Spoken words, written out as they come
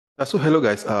So hello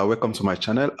guys, welcome to my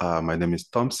channel. My name is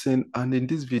Thompson, and in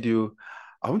this video,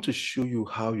 I want to show you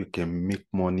how you can make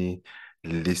money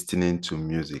listening to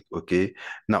music. Okay,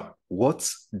 now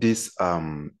what's this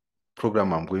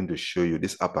program I'm going to show you,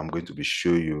 this app I'm going to be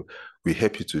showing you, will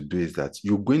help you to do is that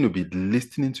you're going to be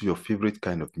listening to your favorite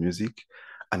kind of music,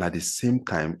 and at the same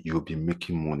time you'll be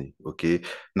making money. Okay,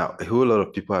 now a whole lot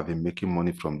of people have been making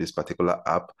money from this particular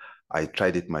app. I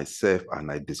tried it myself and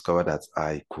I discovered that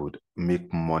I could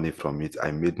make money from it.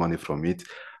 I made money from it.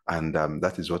 And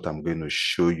that is what I'm going to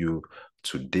show you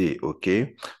today.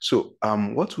 Okay. So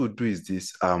what we'll do is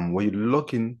this. When you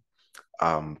log in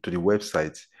to the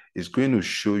website, it's going to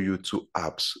show you two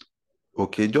apps.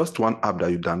 Okay, just one app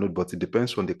that you download, but it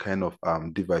depends on the kind of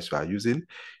device you are using.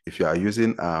 If you are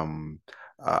using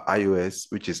iOS,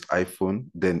 which is iPhone,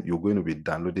 then you're going to be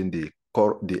downloading the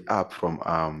app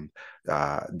from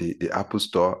the Apple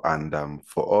Store, and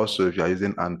for also if you are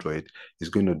using Android, it's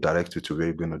going to direct you to where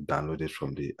you're going to download it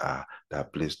from the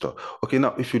Play Store. Okay,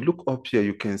 now if you look up here,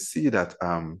 you can see that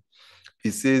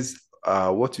it says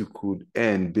what you could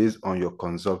earn based on your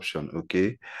consumption.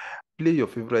 Okay, play your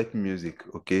favorite music.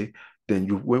 Okay, then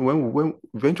you when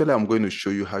eventually I'm going to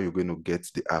show you how you're going to get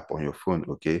the app on your phone.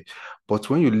 Okay, but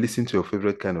when you listen to your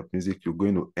favorite kind of music, you're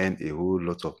going to earn a whole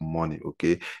lot of money.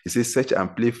 Okay, it says search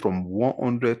and play from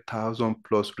 100,000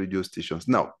 plus radio stations.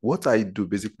 Now what I do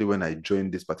basically when I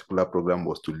joined this particular program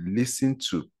was to listen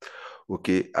to,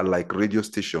 okay, like radio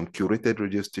station, curated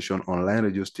radio station, online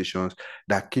radio stations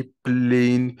that keep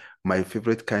playing my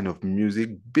favorite kind of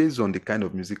music based on the kind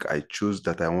of music I choose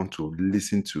that I want to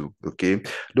listen to. Okay,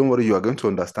 don't worry, you are going to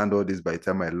understand all this by the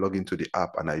time I log into the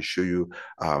app and I show you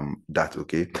that.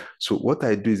 Okay, so what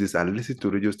I do is this: I listen to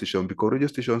radio station because radio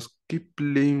stations keep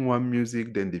playing one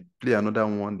music, then they play another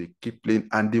one, they keep playing,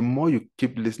 and the more you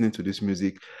keep listening to this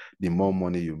music, the more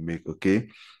money you make. Okay,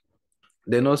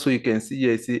 then also you can see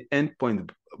here, see endpoint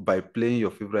by playing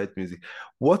your favorite music.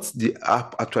 What the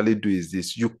app actually do is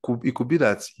this: it could be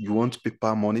that you want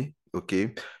paper money.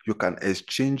 Okay, you can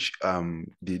exchange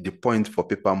the point for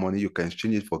paper money. You can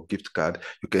exchange it for gift card.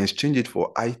 You can exchange it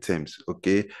for items.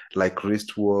 Okay, like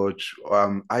wristwatch,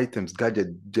 items,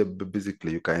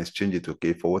 basically you can exchange it.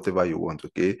 Okay, for whatever you want.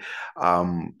 Okay,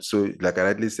 so like I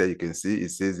rightly said, you can see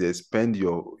it says there, spend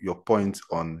your points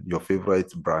on your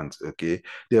favorite brands. Okay,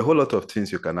 there are a whole lot of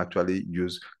things you can actually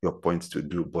use your points to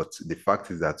do, but the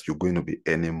fact is that you're going to be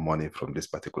earning money from this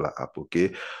particular app.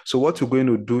 Okay, so what you're going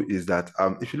to do is that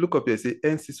if you look up here, say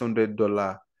earn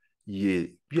 $600.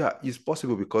 Yeah, it's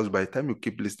possible because by the time you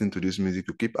keep listening to this music,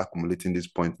 you keep accumulating these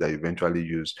points that you eventually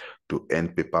use to earn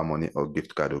paper money or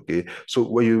gift card. Okay, so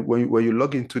when you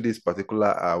log into this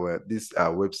particular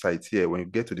website here, when you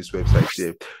get to this website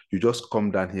here, you just come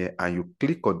down here and you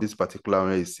click on this particular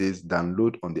where it says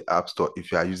download on the App Store.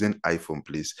 If you are using iPhone,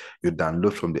 please, you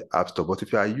download from the App Store. But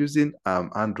if you are using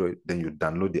Android, then you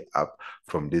download the app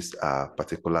from this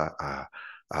particular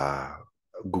uh,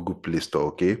 Google Play Store.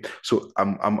 Okay, so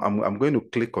I'm going to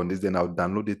click on this, then I'll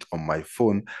download it on my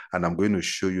phone, and I'm going to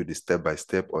show you the step by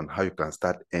step on how you can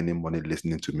start earning money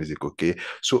listening to music. Okay,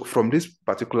 so from this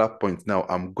particular point now,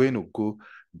 I'm going to go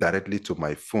directly to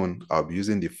my phone. I'll be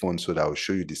using the phone so that I'll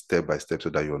show you the step by step so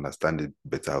that you understand it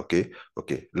better. Okay,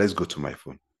 let's go to my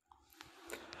phone.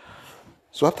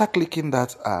 So after clicking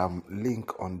that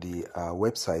link on the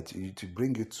website, to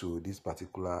bring you to this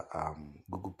particular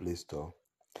Google Play Store.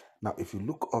 Now, if you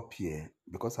look up here,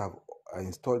 because I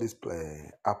installed this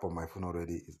app on my phone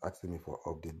already, it's asking me for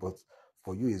update, but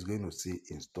for you, it's going to say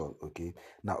install. Okay.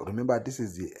 Now, remember, this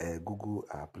is the Google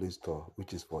Play Store,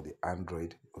 which is for the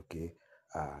Android, okay,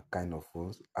 kind of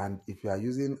phones. And if you are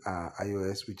using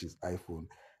iOS, which is iPhone,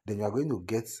 then you are going to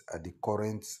get the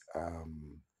current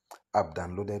app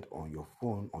downloaded on your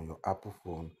phone, on your Apple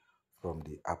phone, from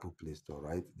the Apple Play Store,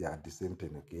 right? They are the same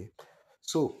thing. Okay.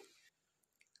 So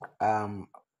um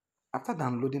after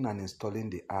downloading and installing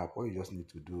the app, what you just need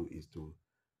to do is to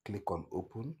click on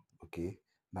open. Okay,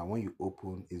 now when you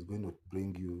open, it's going to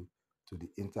bring you to the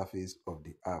interface of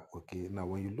the app. Okay, now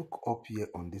when you look up here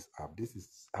on this app, this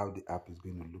is how the app is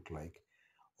going to look like.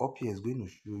 Up here is going to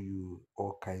show you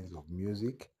all kinds of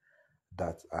music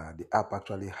that the app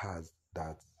actually has,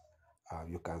 that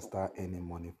you can start earning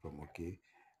money from. Okay,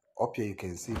 up here you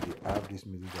can see they have this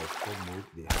music that's called mode.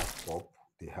 They have pop,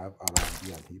 they have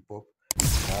R&B and hip hop,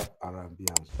 they have R&B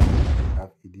and soul, they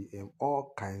have EDM.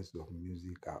 All kinds of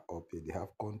music are up here. They have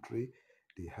country,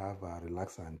 they have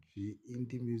relax and chill,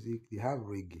 indie music, they have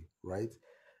reggae, right?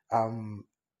 um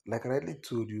like I rightly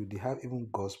told you, they have even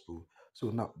gospel.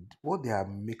 So now what they are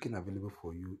making available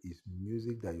for you is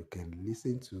music that you can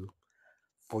listen to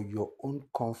for your own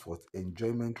comfort,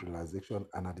 enjoyment, relaxation,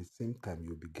 and at the same time,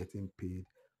 you'll be getting paid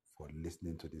for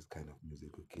listening to this kind of music.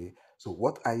 Okay, so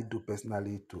what I do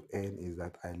personally to earn is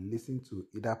that I listen to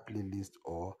either playlist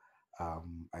or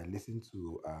I listen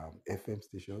to FM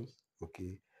stations.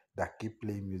 Okay, that keep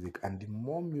playing music, and the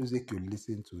more music you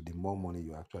listen to, the more money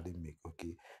you actually make.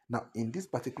 Okay, now in this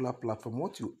particular platform,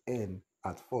 what you earn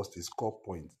at first is score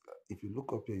points. If you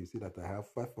look up here, you see that I have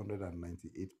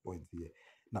 598 points here.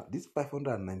 Now, these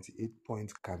 598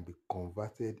 points can be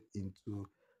converted into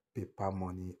paper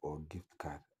money or gift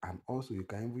card. And also, you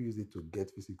can even use it to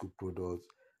get physical products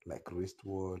like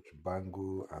wristwatch,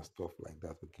 bangle, and stuff like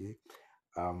that. Okay.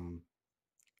 Um,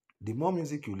 the more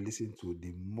music you listen to,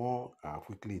 the more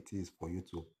quickly it is for you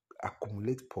to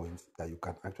accumulate points that you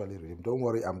can actually redeem. Don't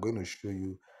worry, I'm going to show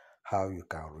you how you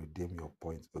can redeem your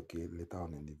points, okay, later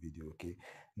on in the video. Okay,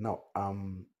 now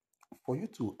for you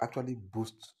to actually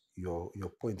boost your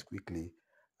points quickly,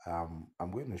 I'm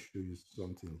going to show you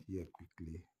something here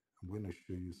quickly. I'm going to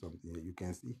show you something here. You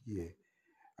can see here,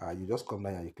 you just come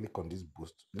down and you click on this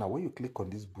boost. Now, when you click on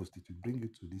this boost, it will bring you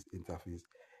to this interface.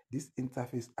 This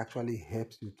interface actually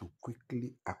helps you to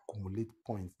quickly accumulate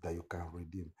points that you can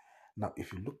redeem. Now,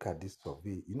 if you look at this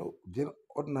survey,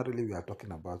 ordinarily we are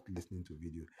talking about listening to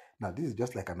video. Now, this is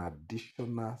just like an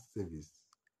additional service,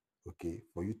 okay,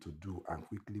 for you to do and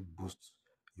quickly boost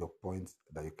your points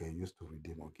that you can use to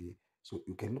redeem. Okay, so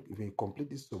you can look, if you complete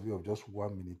this survey of just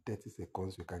 1 minute 30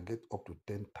 seconds, you can get up to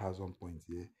 10,000 points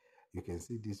here. You can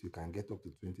see this, you can get up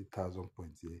to 20,000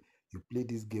 points here. You play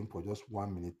this game for just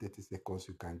 1 minute 30 seconds,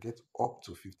 you can get up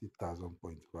to 50,000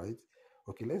 points, right?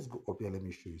 Okay, let's go up here. Let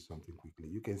me show you something quickly.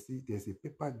 You can see there's a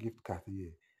paper gift card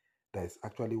here that is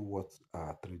actually worth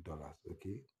 $3.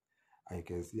 Okay, and you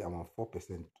can see I'm on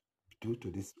 4% due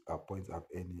to this points I've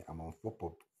earned. I'm on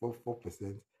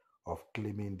 4% of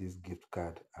claiming this gift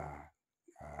card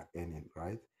earning,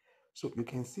 right? So you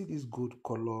can see this good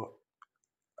color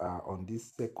on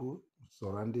this circle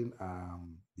surrounding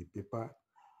the paper.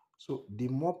 So the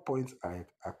more points I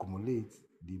accumulate,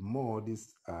 the more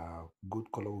this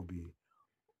good color will be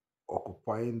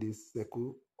occupying this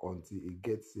circle until it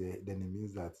gets here. Then it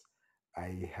means that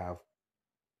I have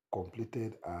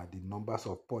completed the numbers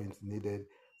of points needed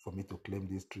for me to claim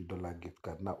this $3 gift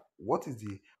card. Now, what is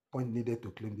the point needed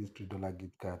to claim this $3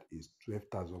 gift card is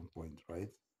 12,000 points, right?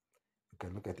 You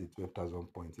can look at it,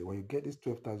 12,000 points. When you get this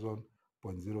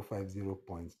 12,000.050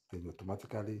 points, then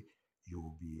automatically you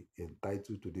will be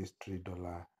entitled to this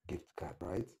 $3 gift card,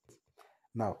 right?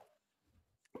 Now,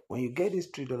 when you get this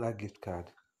 $3 gift card,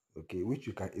 okay, which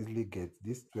you can easily get,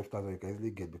 this 12,000 you can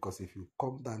easily get, because if you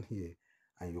come down here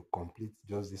and you complete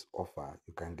just this offer,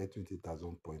 you can get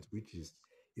 20,000 points, which is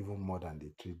even more than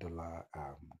the $3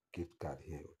 gift card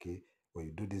here. Okay, when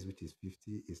you do this, which is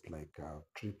 50, it's like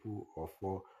triple or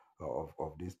four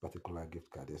of this particular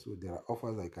gift card here. So there are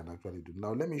offers I can actually do.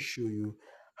 Now let me show you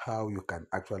how you can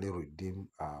actually redeem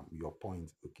your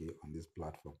points, okay, on this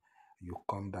platform. You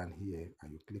come down here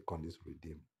and you click on this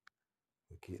redeem.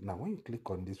 Okay, now when you click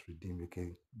on this redeem, you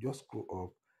can just scroll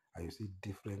up and you see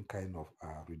different kind of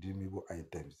redeemable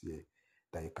items here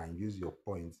that you can use your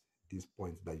points, these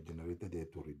points that you generated there,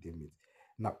 to redeem it.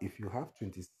 Now, if you have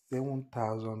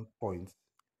 27,000 points,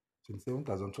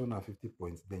 27,250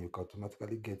 points, then you can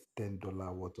automatically get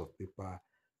 $10 worth of paper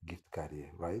gift card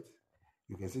here, right?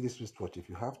 You can see this wristwatch. If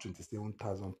you have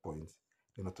 27,000 points,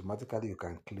 then automatically you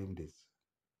can claim this.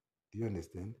 Do you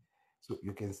understand? So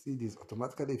you can see this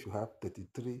automatically. If you have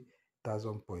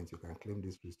 33,000 points, you can claim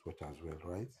this wristwatch as well,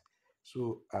 right?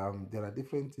 So there are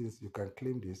different things you can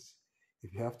claim this.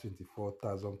 If you have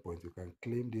 24,000 points, you can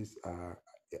claim this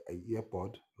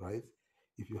earpod, right?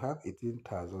 If you have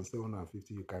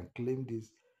 18,750, you can claim this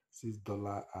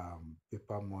 $6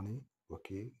 paper money,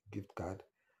 okay, gift card.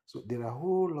 So there are a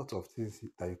whole lot of things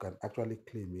that you can actually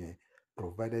claim here,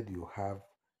 provided you have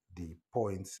the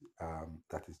points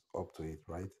that is up to it,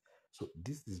 right? So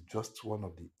this is just one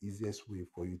of the easiest way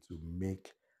for you to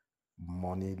make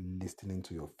money listening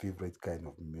to your favorite kind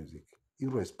of music.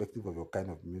 Irrespective of your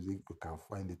kind of music, you can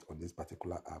find it on this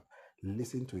particular app.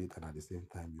 Listen to it, and at the same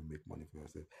time, you make money for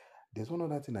yourself. There's one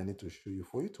other thing I need to show you.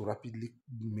 For you to rapidly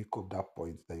make up that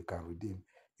point that you can redeem,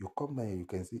 you come down here, you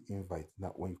can see invite.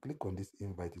 Now, when you click on this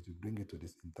invite, it will bring you to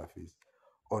this interface.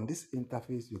 On this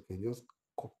interface, you can just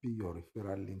copy your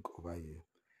referral link over here.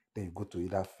 Then you go to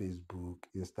either Facebook,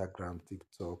 Instagram,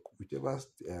 TikTok, whichever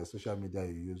social media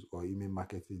you use, or email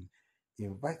marketing.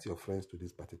 Invite your friends to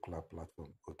this particular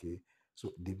platform. Okay,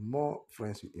 so the more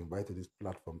friends you invite to this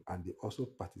platform and they also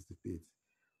participate,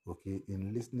 okay,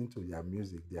 in listening to their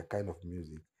music, their kind of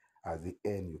music, as they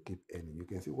earn, you keep earning. You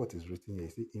can see what is written here. You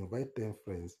see, invite 10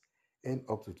 friends, earn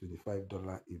up to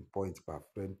 $25 in points per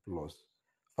friend plus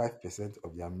 5%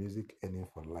 of their music earning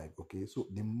for life. Okay, so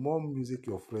the more music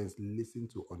your friends listen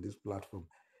to on this platform,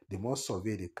 the more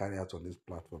survey they carry out on this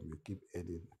platform, you keep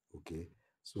earning. Okay,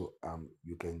 so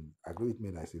you can agree with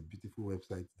me that it's a beautiful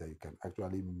website that you can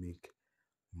actually make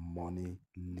money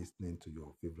listening to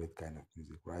your favorite kind of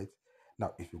music, right?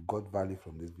 Now, if you got value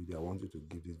from this video, I want you to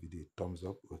give this video a thumbs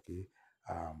up. Okay,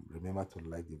 remember to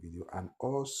like the video, and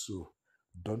also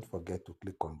don't forget to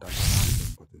click on that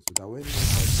notification button so that when you click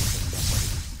on that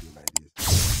video like this,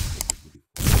 you'll be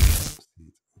the first to see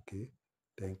it. Okay,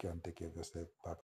 thank you and take care of yourself. Bye.